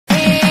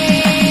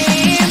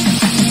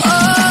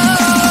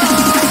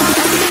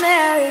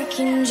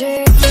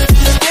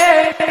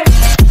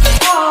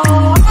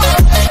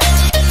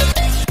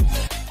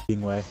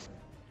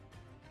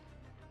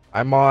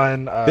I'm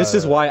on. This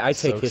is why I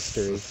take Soak's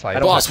history. side. I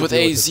don't Boss have with to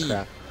deal AZ. this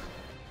crap.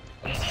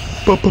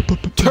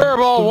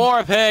 Turbo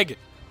War Pig.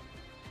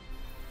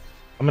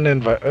 I'm gonna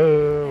invite.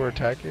 Oh, we're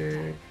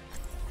attacking.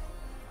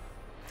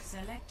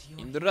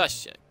 In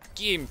Russia.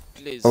 Game,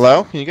 please.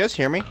 Hello? Can you guys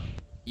hear me?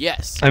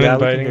 Yes. I'm Yeah,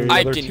 we can inviting hear the you.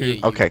 I other can two. hear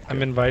you. Okay.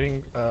 I'm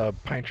inviting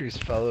Pine Tree's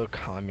fellow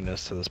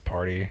communists to this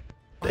party.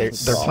 They're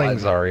God. playing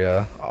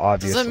Zarya,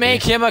 obviously. Doesn't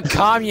make him a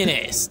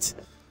communist.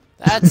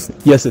 That's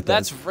Yes, it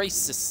that's does.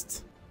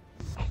 racist.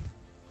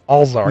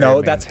 all Zarya. No,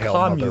 means that's Hail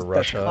Mother communist.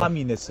 That's Russia.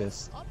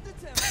 communist.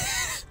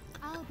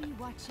 I'll be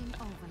watching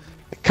over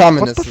you.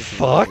 Communist. What the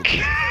fuck?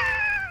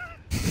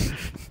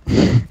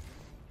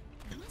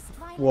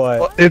 What?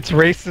 Well, it's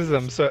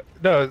racism. So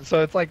no,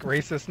 so it's like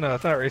racist. No,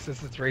 it's not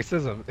racist. It's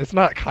racism. It's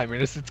not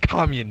communist. It's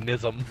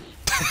communism.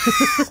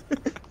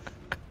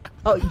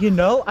 Oh, you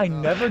know, I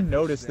never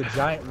noticed the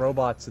giant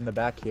robots in the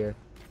back here.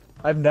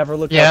 I've never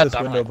looked Yeah, out this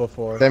dumb. window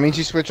before. That means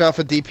you switch off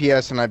a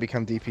DPS and I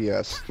become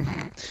DPS.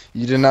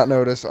 You did not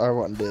notice I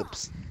want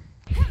dips.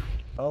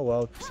 Oh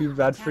well, too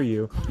bad for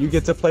you. You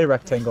get to play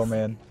Rectangle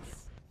Man.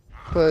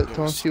 But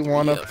don't you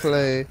want to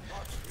play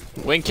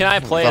When can I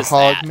play the as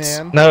Hog that?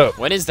 Man? No,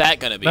 When is that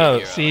gonna be? no. a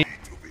hero? See,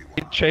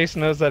 Chase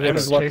knows that What if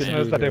is left Chase to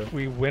knows do that here? if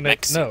we win a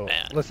Mexican no,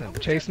 man. listen.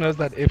 Chase knows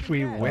that if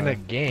we win a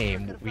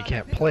game, we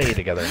can't play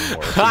together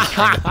anymore. So he's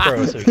trying to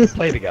pro so we can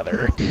play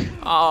together.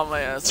 Oh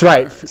man, That's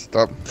right.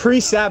 Stop.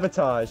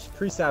 Pre-sabotage.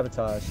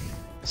 Pre-sabotage.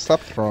 Stop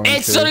throwing.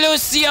 It's shit. a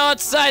Lucio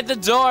outside the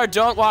door.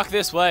 Don't walk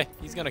this way.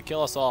 He's gonna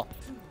kill us all.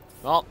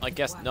 Well, I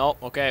guess no.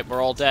 Okay,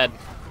 we're all dead.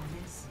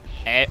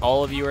 Hey,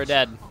 all of you are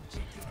dead.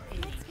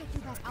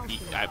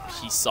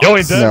 He sucks. The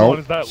only dead No. one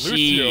is that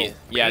Lucio.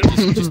 Yeah,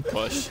 just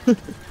push.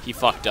 He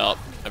fucked up.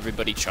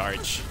 Everybody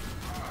charge.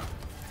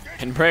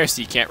 And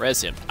Mercy can't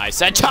res him. I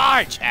said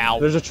charge! Ow.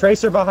 There's a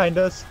tracer behind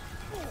us.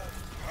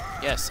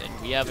 Yes, and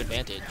we have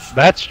advantage.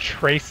 That's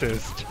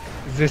tracist.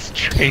 Is this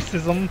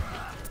tracism?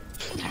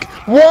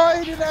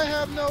 Why did I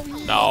have no heal?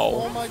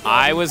 No, Oh my God.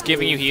 I was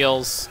giving you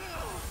heals.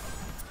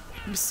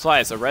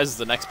 Besides, a res is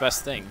the next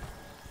best thing.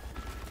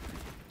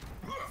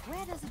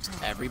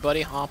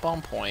 Everybody hop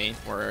on point.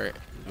 We'll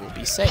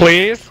be safe.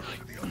 Please.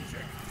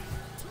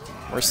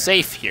 We're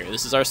safe here.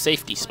 This is our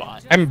safety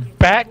spot. I'm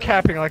back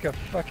capping like a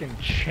fucking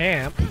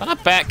champ. What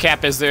a bat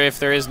cap is there if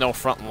there is no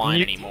front line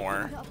You-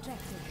 anymore?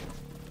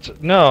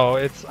 No,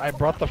 it's I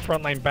brought the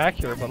front line back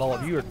here, but all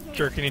of you are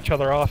jerking each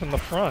other off in the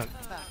front.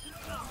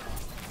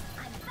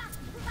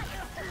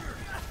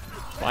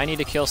 Do I need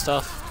to kill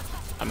stuff?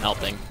 I'm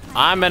helping.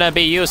 I'm gonna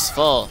be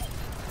useful.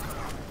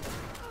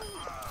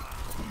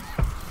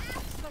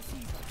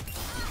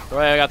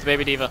 Roy, I got the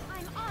baby diva.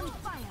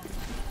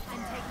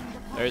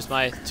 There's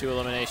my 2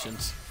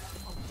 eliminations.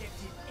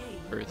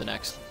 For the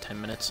next 10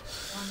 minutes.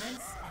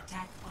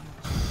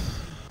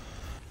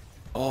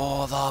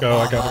 Oh, the Go,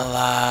 I got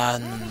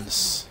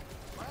motherlands.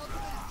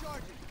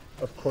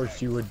 Of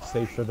course you would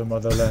say for the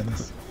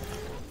motherlands.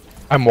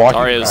 I'm walking.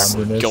 Zarya's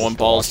backwards. going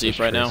balls Watch deep this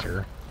right now.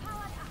 tracer.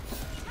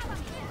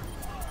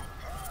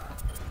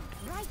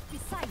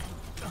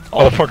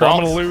 Oh, Motherfucker,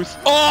 I'm gonna lose.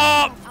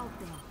 Oh!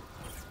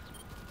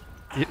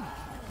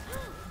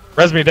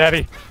 Res me,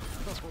 daddy.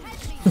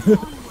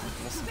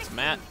 It's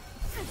Matt.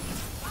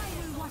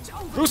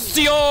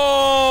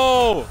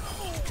 Lucio!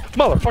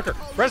 Motherfucker,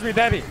 res me,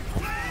 daddy.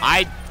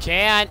 I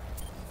can't.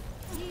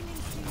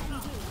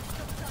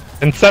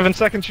 In 7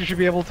 seconds, you should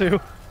be able to.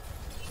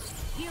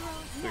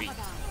 3.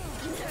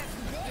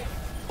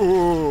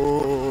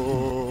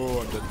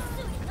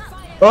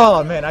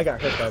 Oh man, I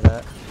got hit by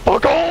that.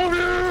 Fuck all of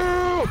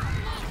you!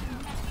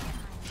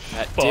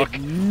 That Fuck.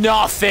 did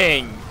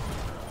nothing.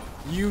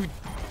 You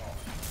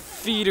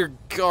feeder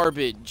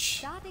garbage.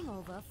 Starting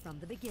over from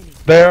the beginning.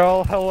 They're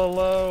all hella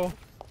low.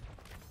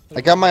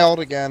 I got my ult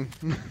again.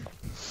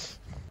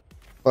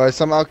 But I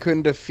somehow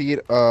couldn't defeat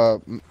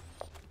oh,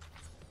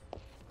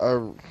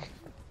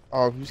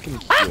 who's getting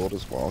killed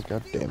as well?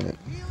 God damn it.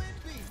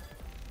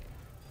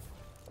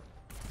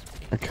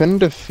 I couldn't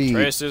defeat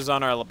Tracer's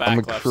on our a back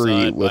left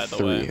McCree side, with by the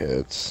 3 way.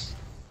 hits.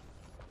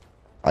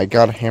 I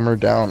got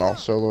hammered down. I'll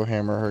solo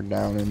hammer her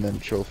down and then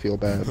she'll feel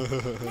bad.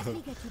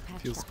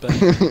 Feels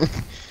bad.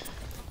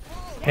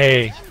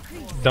 Hey,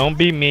 don't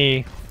be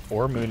me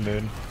or Moon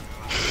Moon.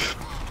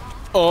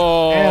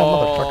 Oh, Yeah,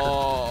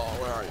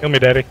 motherfucker. where are you? Kill me,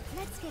 daddy.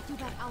 Let's get you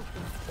back out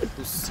there.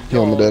 Lucio,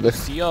 Kill me, daddy.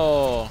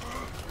 Lucio.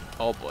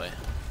 Oh boy.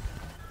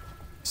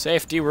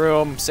 Safety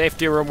room,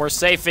 we're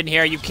safe in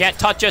here. You can't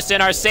touch us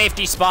in our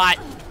safety spot.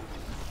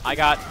 I'm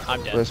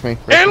dead. Press me. In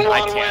I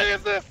what can't. way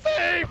is this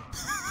safe?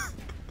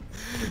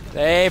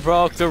 They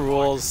broke the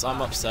rules.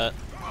 I'm upset.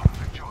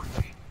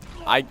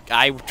 I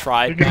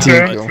tried, You but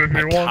can dance if you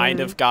I want kind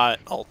to. of got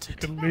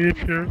ulted. You can leave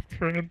your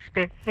friends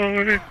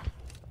behind.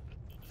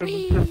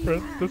 Isn't your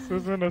friend? This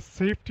isn't a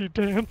safety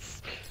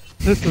dance.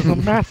 This is a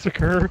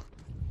massacre.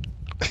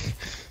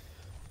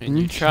 And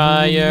you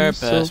try your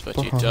Choose best, but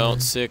you behind. don't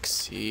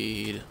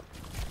succeed.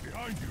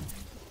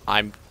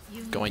 I'm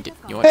going to.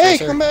 You want Hey,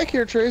 Tracer? come back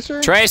here,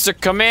 Tracer. Tracer,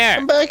 come here.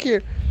 Come back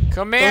here.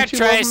 Come here, Don't you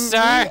love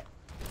Tracer.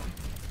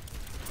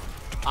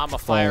 I'm a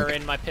fire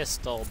in my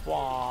pistol.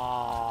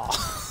 Wah.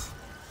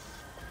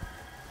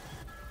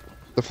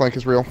 The flank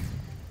is real.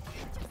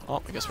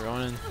 Oh, I guess we're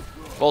going in.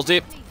 Balls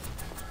deep.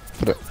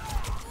 Put it.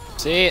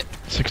 See,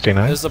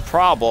 69. there's a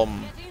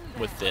problem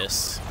with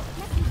this.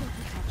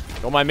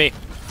 Don't mind me.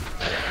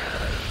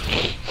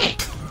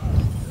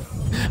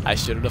 I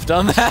shouldn't have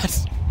done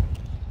that.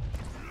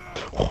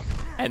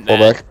 And Pull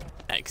that back.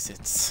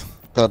 exits.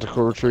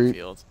 Tactical retreat.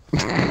 Field.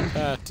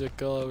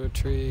 Tactical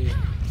retreat.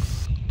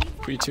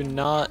 We do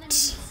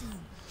not.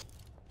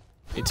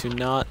 We do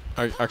not.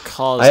 Our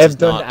cause. I have does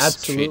done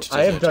not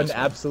I have done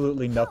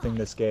absolutely nothing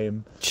this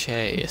game.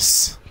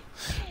 Chase,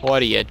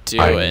 what are you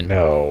doing?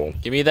 No.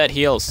 Give me that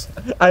heals.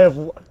 I have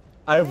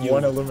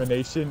one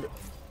elimination.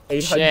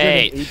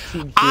 818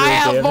 pure I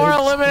have damage. more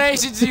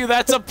eliminations than you.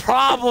 That's a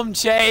problem,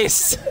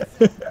 Chase.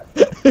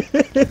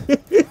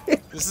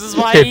 This is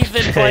why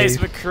Ethan plays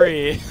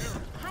McCree.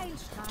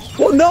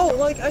 Well, no,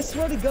 like I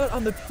swear to God,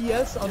 on the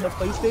PS, on the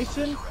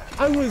PlayStation,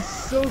 I was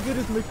so good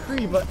as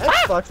McCree, but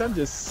Xbox, I'm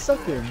just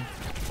sucking.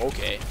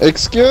 Okay.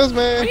 Excuse We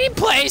me. need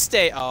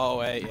PlayStation. Oh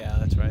wait, yeah,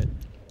 that's right.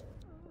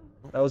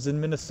 I was in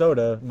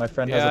Minnesota. My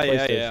friend has a Yeah,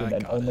 PlayStation I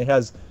and got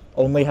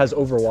only has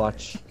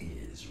Overwatch.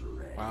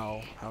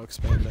 Wow, how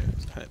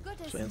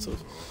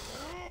expansive.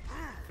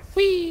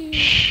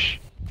 Whee!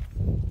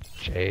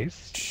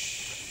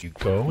 Chase, you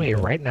go away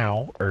right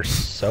now, or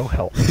so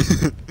help.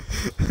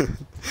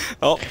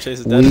 Oh, Chase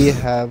is dead. We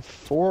have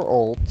 4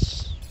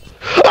 ults.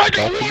 I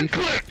got About to one be-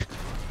 click!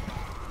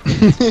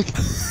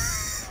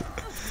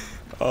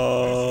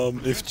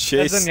 If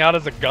Chase.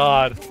 Zenyatta's a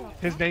god.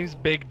 His name's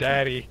Big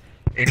Daddy.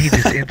 And he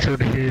just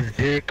entered his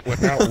dick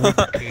without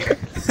lubricating.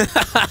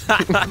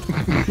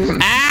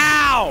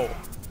 Ow!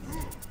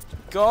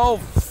 Go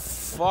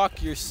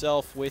fuck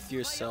yourself with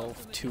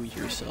yourself to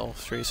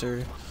yourself,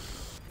 Tracer.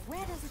 Where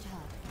does it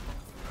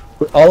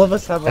hurt? All of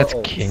us have That's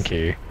our ults.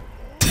 kinky.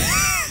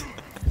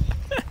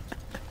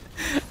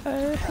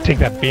 Take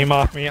that beam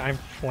off me, I'm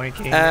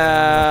flanking. and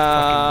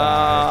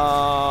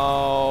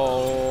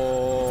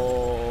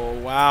Oh,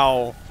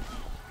 wow.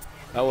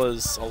 That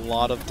was a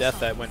lot of death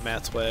that went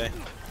Matt's way.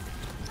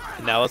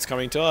 And now it's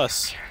coming to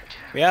us.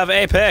 We have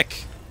a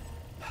pick.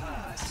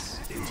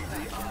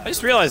 I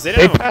just realized they I'm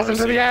didn't dying. Hey, pass have a him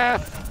to mercy. the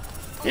ass!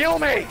 Heal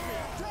me!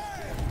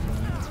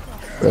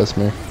 Rest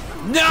me.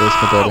 No! Where's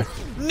my daddy?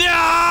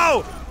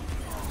 No!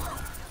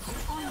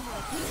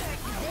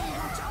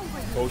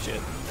 Oh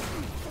shit.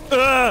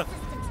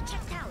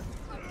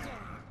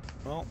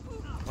 Well,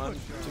 I'm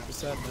super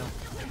sad now.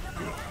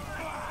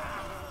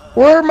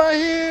 Where are my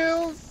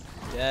heals?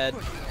 Dead.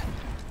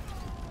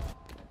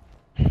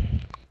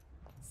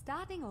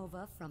 Starting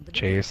over from the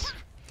Chase,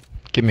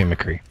 give me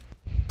McCree.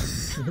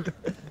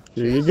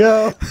 Here you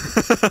go.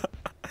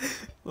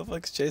 What the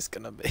fuck's Chase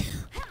gonna be?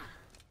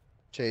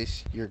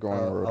 Chase, you're going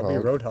I'll be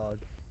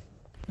Roadhog.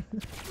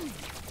 Roadhog.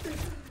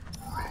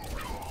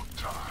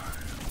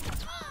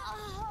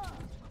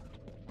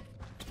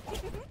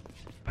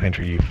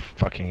 Andrew, you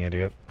fucking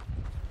idiot.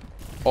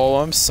 Oh,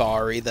 I'm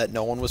sorry that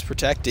no one was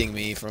protecting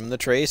me from the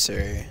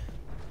Tracer.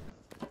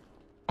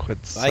 Quit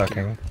I sucking.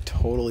 can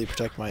totally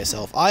protect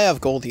myself. I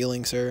have gold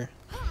healing, sir.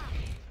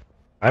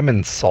 I'm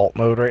in salt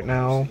mode right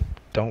now.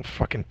 Don't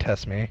fucking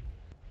test me.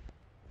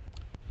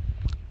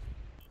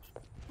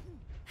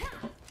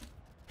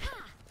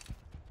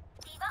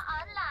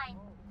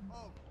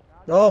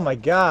 Oh my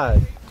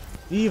God,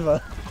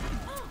 Diva.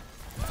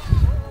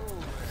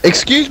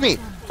 Excuse me.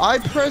 I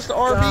pressed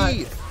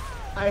RB. God.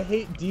 I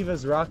hate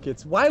Diva's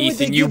rockets. Why would they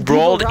Ethan, you give Diva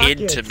rolled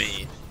rockets? into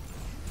me.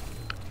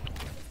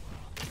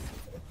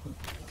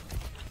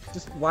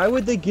 Just why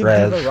would they give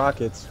Rev. Diva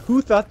rockets?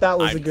 Who thought that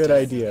was a I'm good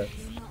dead. idea?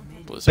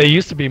 They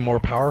used to be more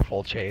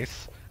powerful,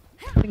 Chase.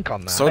 Think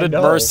on that. So I did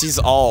know. Mercy's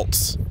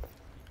alt.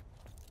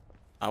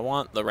 I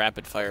want the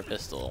rapid fire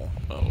pistol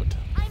mode.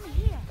 I'm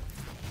here.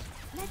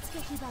 Let's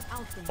get you back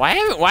out there.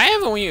 Why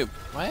haven't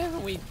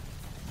we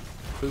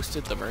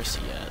boosted the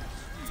Mercy yet?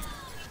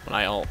 When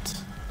I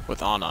ult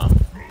with Ana.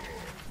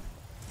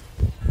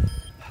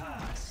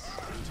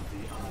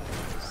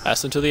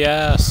 Pass into the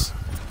ass.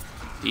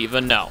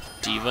 Diva no.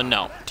 Diva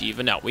no.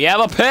 Diva no. We have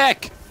a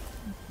pick!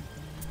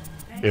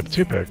 We have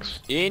 2 picks.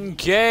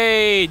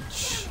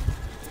 Engage!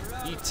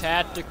 You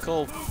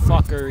tactical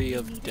fuckery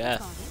of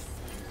death.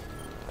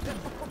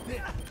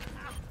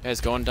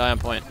 Guys, go and die on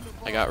point.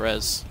 I got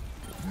res.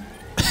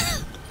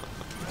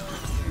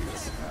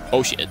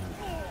 Oh shit.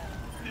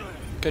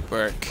 Good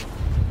work.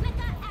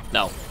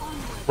 No.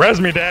 Res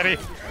me, daddy!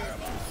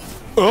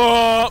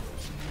 Oh!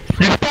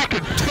 You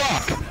fucking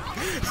suck!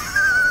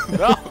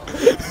 No!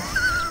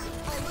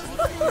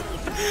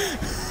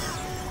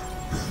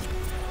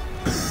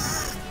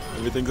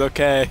 Everything's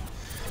okay.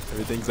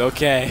 Everything's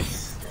okay.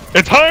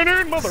 It's high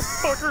noon,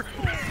 motherfucker!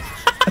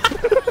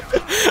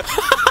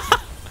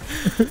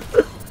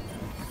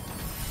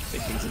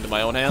 Take things into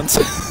my own hands.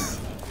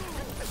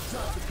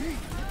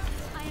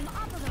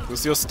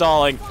 Lucio's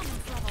stalling.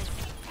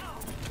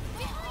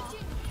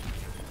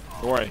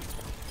 Don't worry.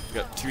 We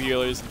got 2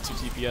 healers and 2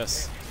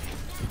 TPS.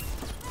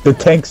 The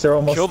tanks are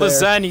almost Kill the there.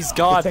 Zen, he's The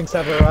gone. tanks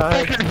have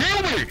arrived. Fucking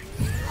heal me!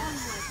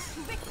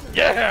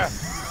 Yeah!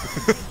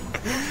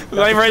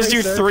 I raised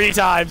you 3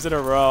 times in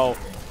a row.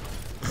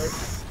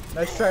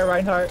 Nice try,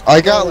 Reinhardt.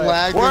 I got Go away.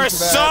 lagged We're into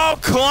that.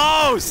 so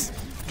close!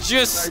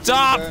 Just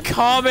stop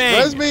coming!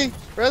 Res me!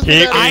 Res me!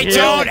 Keep Daddy. I Heal.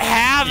 don't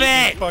have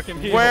Keep it!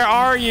 fucking heal. Where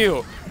are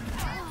you?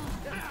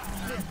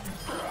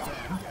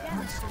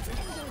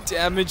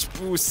 Damage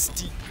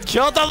boost.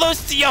 Kill the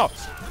Lucio!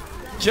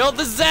 Kill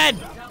the Zen!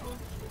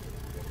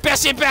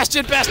 Bastion,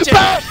 Bastion, Bastion!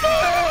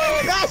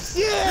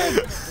 Bastion!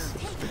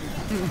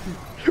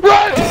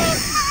 Run!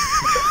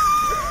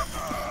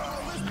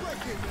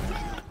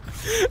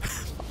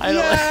 I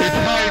don't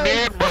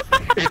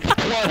It's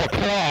 12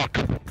 o'clock.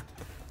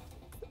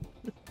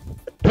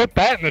 Put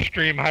that in the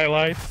stream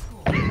highlights.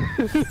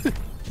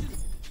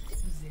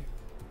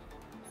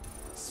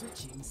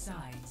 Switching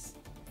sides.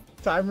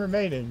 Time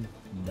remaining.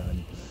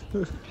 None.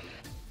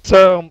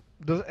 So,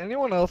 does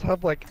anyone else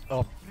have like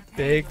a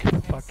big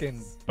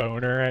fucking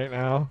boner right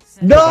now?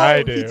 No! I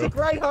He do. took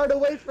Reinhardt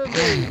away from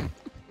me!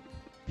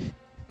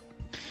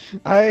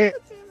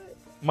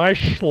 My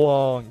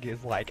schlong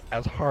is like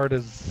as hard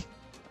as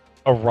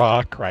a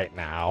rock right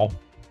now.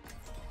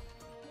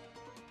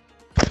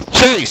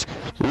 Chase!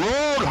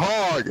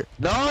 Roadhog!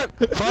 Not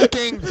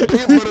fucking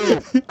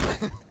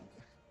Beetloo!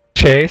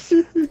 Chase,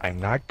 I'm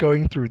not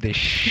going through this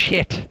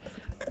shit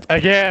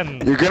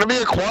again. You're gonna be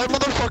a quiet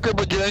motherfucker,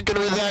 but you ain't gonna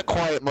be that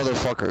quiet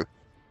motherfucker.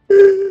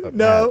 But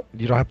No.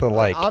 Matt, you don't have to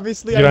like.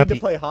 Obviously, you I don't need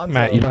to have play Hanzo.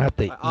 Matt, you don't have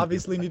to. I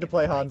obviously need to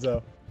play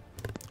Hanzo.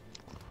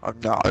 I'm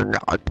not.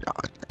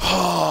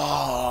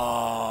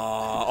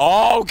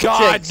 Oh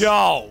god, Chase.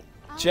 no!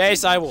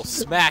 Chase, I will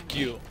smack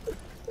you.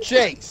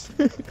 Chase,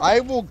 I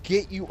will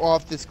get you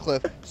off this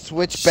cliff.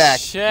 Switch back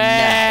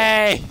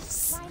now. Chase!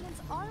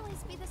 Silence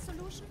always be the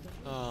solution?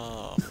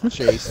 Oh.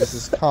 Chase, this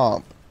is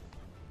comp.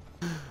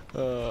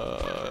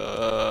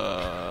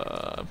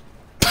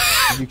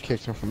 You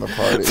kicked him from the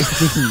party.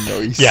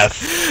 Nice. Yes.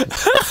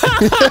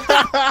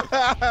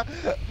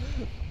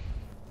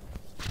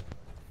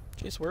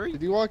 Chase, where are you?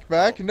 Did he walk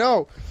back?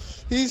 No.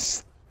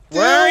 He's.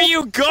 Where are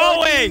you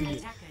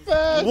going?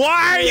 Back.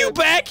 Why are you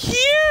back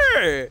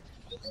here?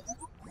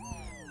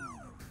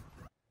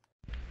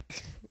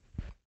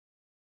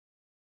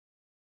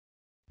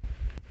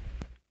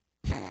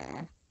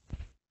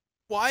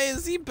 Why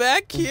is he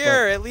back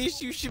here? At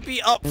least you should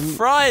be up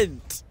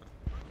front.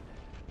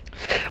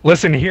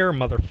 Listen here,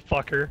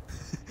 motherfucker.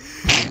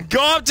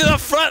 Go up to the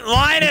front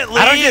line at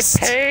least. I don't get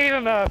paid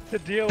enough to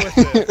deal with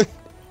it.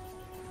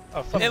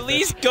 Oh, son of At a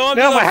least bitch. go up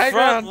No, to my the high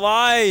front ground.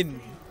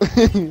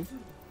 line.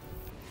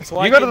 So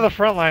I You go can- to the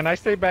front line. I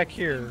stay back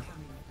here.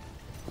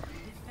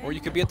 Or you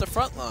could be at the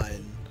front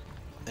line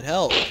and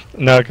help.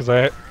 No, because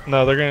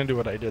no, they're gonna do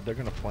what I did. They're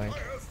gonna flank.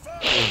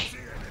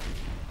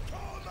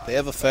 They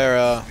have a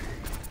fair.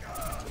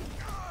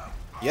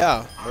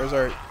 Yeah. Where's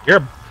our?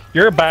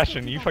 You're a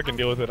Bastion. You fucking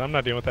deal with it. I'm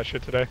not dealing with that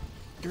shit today.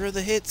 You're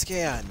the hit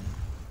scan.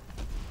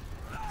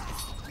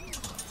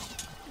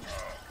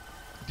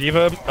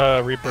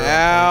 Diva, Reaper.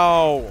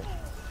 Ow.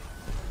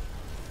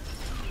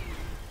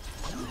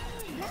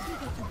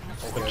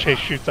 But Chase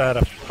shoots at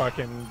a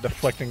fucking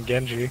deflecting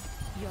Genji.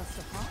 Your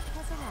support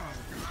has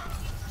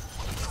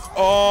arrived.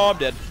 Oh, I'm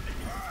dead.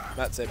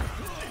 Matt saved me.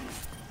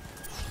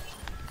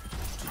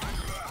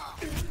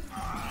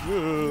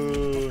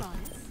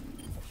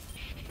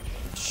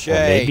 Chase,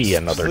 maybe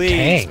another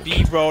please tank. be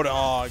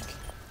Roadhog.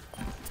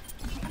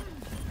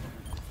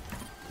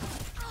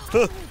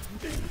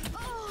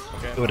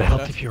 It would have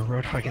helped if you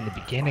were Roadhog in the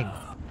beginning.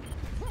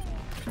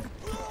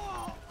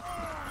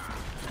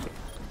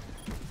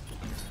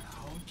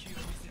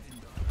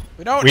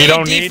 We don't We need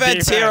don't need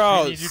defense defense.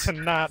 heroes. We need you to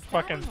not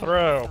fucking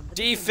throw.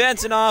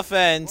 Defense and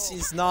offense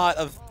is not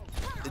of.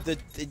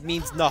 It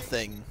means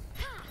nothing.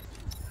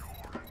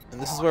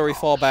 And this is where we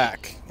fall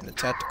back in a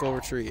tactical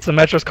retreat.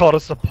 Symmetra's called a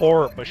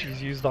support, but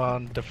she's used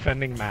on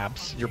defending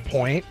maps. Your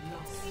point?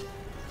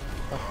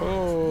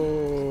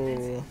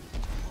 Oh.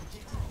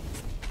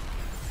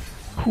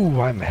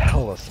 Ooh, I'm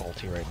hella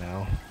salty right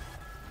now.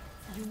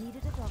 You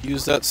needed a doctor.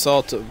 Use that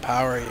salt to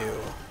empower you.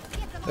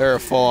 They're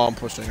full on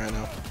pushing right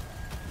now.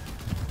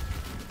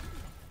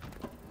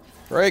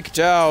 Break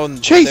down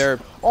Chase! their.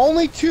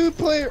 Only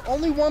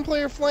one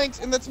player flanks,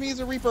 and that's me as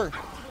a Reaper.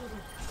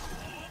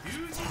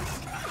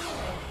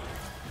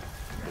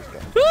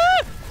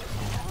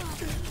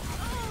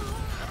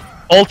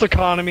 Ult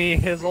economy,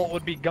 his ult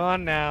would be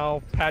gone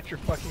now. Patch your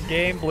fucking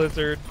game,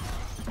 Blizzard.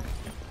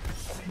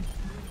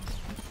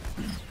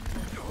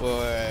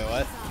 Wait,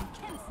 what?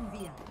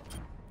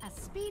 A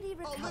speedy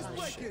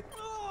recovery.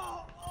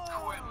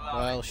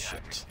 Well,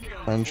 shit.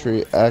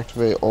 Entry,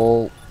 activate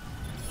ult.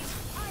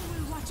 I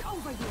will watch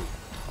over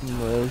you.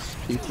 Those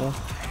people.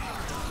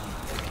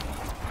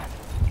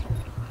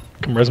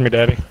 Come res me,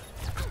 daddy.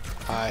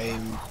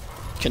 I'm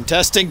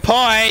contesting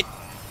point.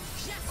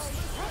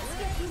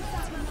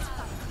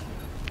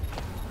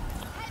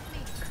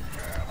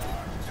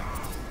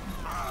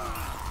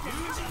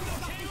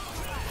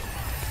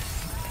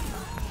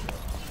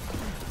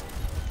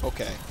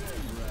 Okay.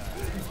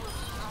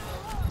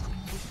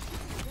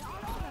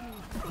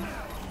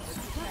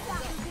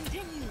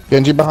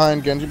 Genji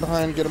behind, get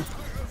him.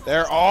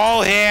 They're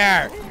all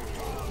here.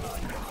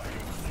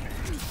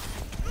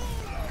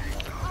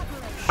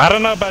 I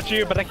don't know about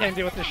you, but I can't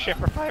deal with this shit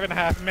for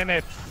 5.5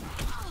 minutes.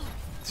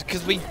 It's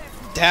because we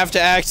have to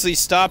actually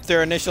stop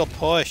their initial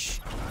push.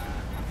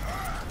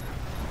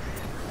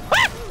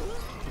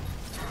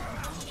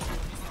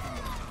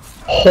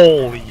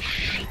 Holy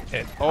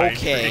shit.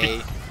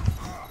 Okay.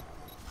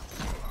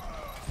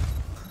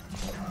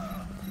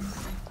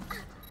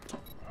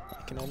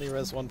 I can only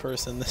res one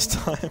person this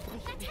time,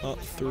 not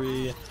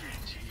 3.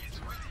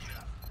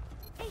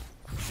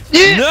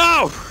 Yeah.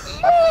 No!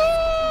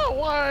 Oh,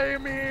 why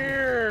am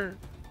here?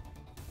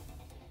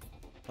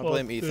 I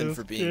blame Fuck Ethan this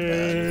for being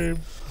bad. game.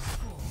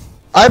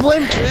 I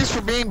blame Chase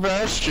for being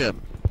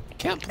Bastion.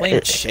 Can't blame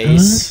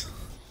Chase.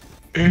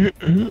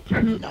 Listen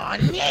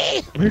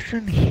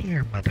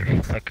here,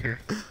 motherfucker.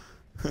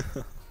 You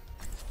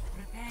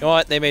know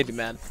what? They made me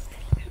mad.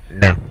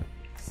 No.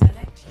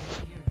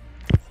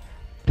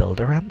 Build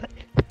around the.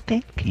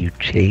 Thank you,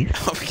 Chase.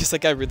 Oh, because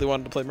that guy really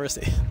wanted to play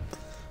Mercy.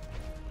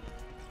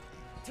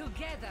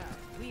 Together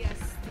we are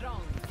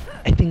strong.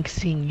 I think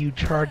seeing you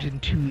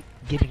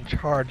getting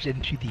charged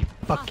into the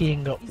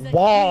fucking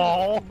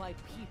wall.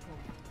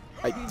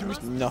 There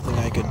was nothing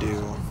I could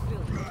do.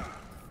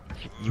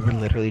 You were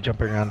literally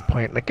jumping around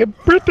point like a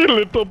pretty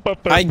little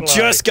butterfly. I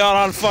just got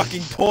on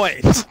fucking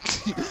point.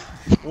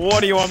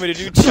 What do you want me to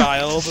do,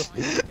 child?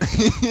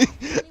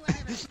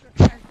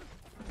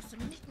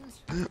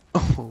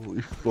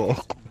 Holy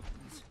fuck.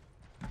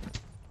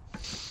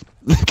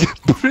 Like a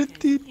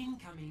pretty.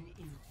 Incoming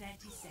in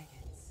 30 seconds.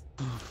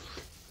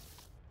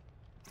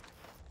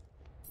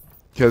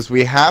 Because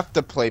we have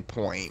to play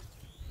point.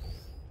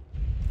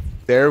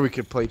 There we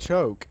could play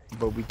choke,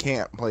 but we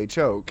can't play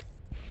choke.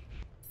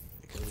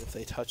 Because if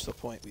they touch the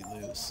point, we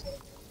lose.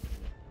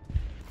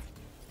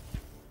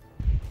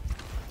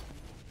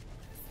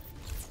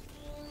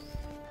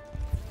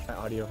 My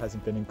audio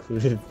hasn't been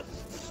included.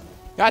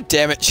 God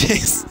damn it,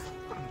 Chase.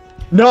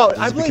 No, Is it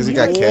I blame because he you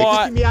got for kicked?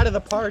 kicking me out of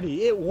the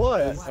party. It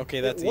was. Okay,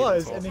 that's it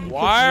was, Ethan's and then you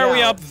fault. Why kicked are me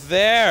we out. up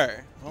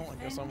there? Oh, I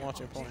guess I'm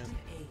watching point.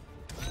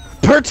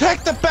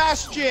 Protect the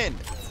Bastion!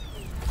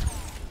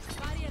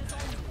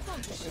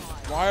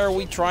 Why are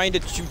we trying to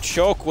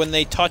choke when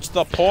they touch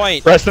the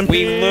point? Rest in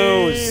we peace.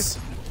 lose.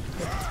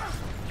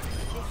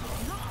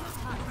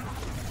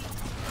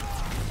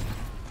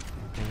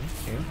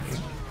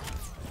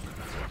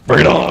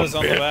 Bring it on, Reaper's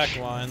on the bitch. back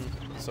line.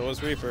 So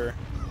is Reaper.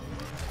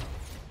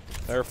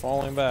 They're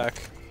falling back.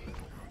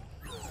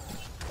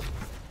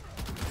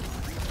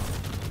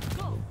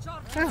 Oh,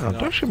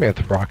 don't shoot me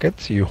with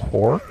rockets, you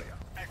whore.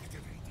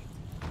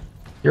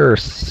 You're a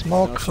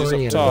small No, she's up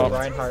Korean. top.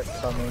 Reinhardt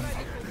coming.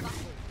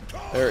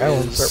 There I will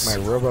is. insert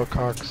my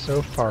Robocock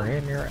so far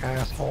in your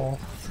asshole.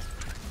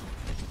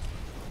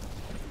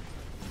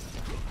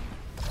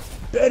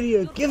 Betty,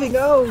 you're giving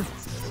out.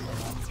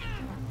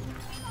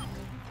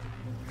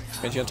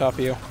 Benji on top of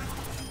you.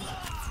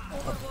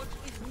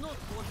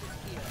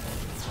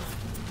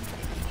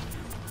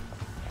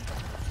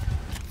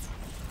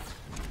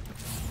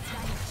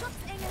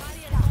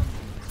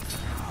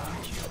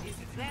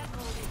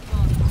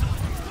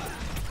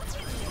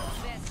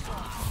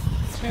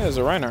 Yeah, there's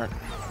a Reinhardt.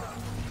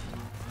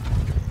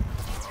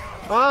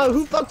 Ah,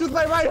 who fucked with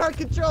my Reinhardt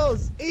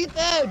controls?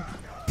 Ethan!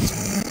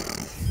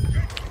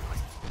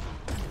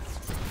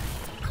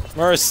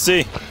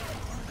 Mercy.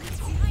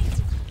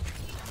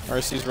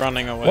 Mercy's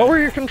running away. What were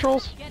your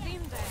controls?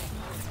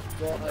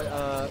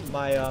 Well,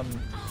 my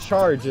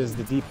charge is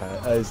the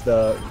D-pad. Is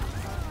the.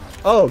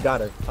 Oh, got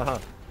her.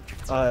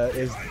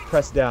 Is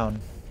pressed down.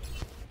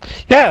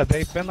 Yeah,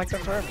 they've been like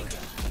that forever.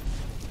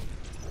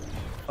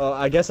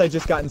 I guess I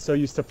just gotten so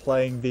used to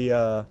playing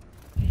the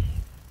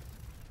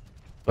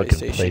Fucking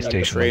PlayStation,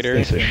 PlayStation traitor.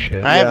 piece of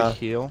shit. I have Yeah. a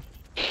heal.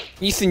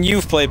 Ethan,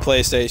 you've played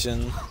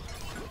PlayStation.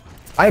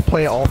 I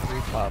play all 3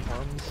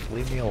 platforms.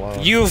 Leave me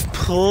alone. You've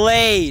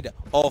played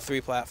all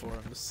 3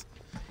 platforms.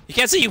 You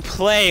can't say you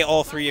play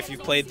all 3 if you've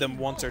played them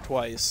once or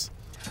twice.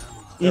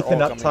 They're Ethan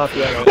all up coming top. from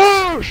Yeah.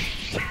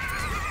 twice.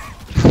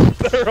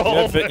 They're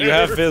all You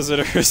have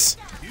visitors.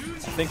 I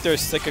think they're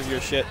sick of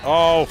your shit.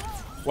 Oh,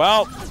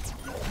 well,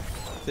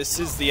 this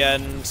is the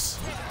end.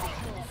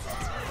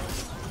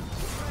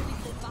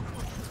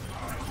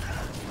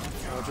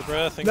 Hold your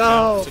breath and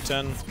No. count to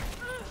 10.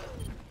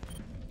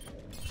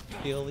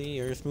 Feel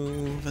the earth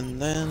move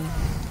and then.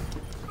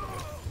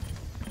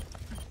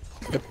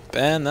 Yep,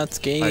 and that's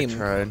I game.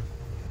 tried.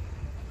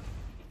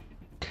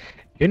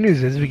 Good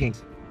news is we can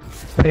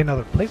play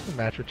another placement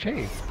match with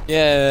Chase.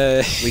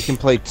 Yeah. We can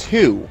play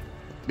 2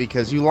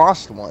 because you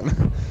lost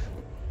one.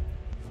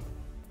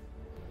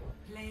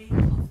 Play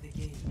of the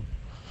game.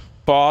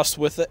 Boss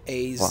with a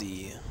AZ.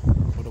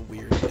 What a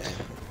weird name.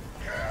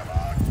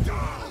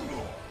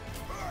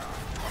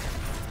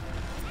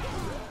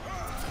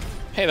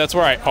 Hey, that's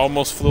where I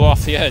almost flew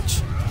off the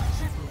edge.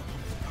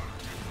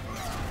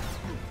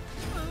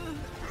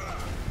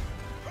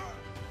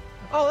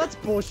 Oh, that's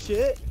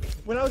bullshit.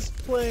 When I was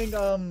playing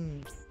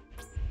fucking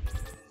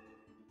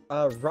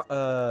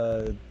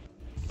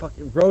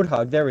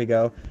Roadhog, there we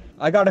go.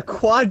 I got a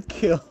quad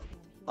kill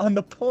on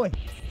the point.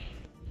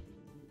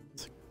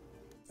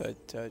 I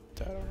don't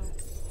know.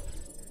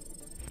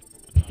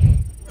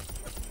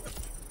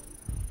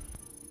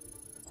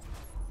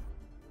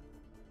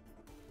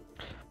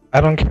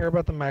 I don't care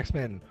about the max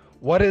min.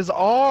 What is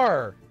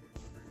R?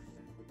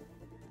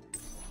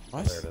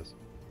 What? There it is.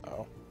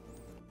 Oh.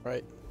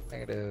 Right.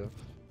 Negative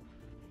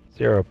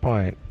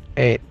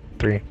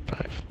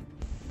 0.835.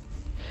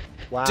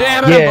 Wow.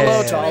 Damn it, Yeah. I'm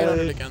below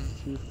 2800 again.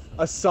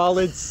 A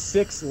solid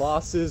 6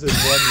 losses and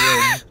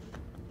 1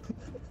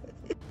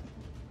 win.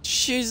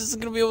 Jesus, I'm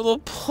gonna be able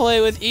to play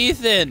with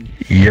Ethan.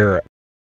 You're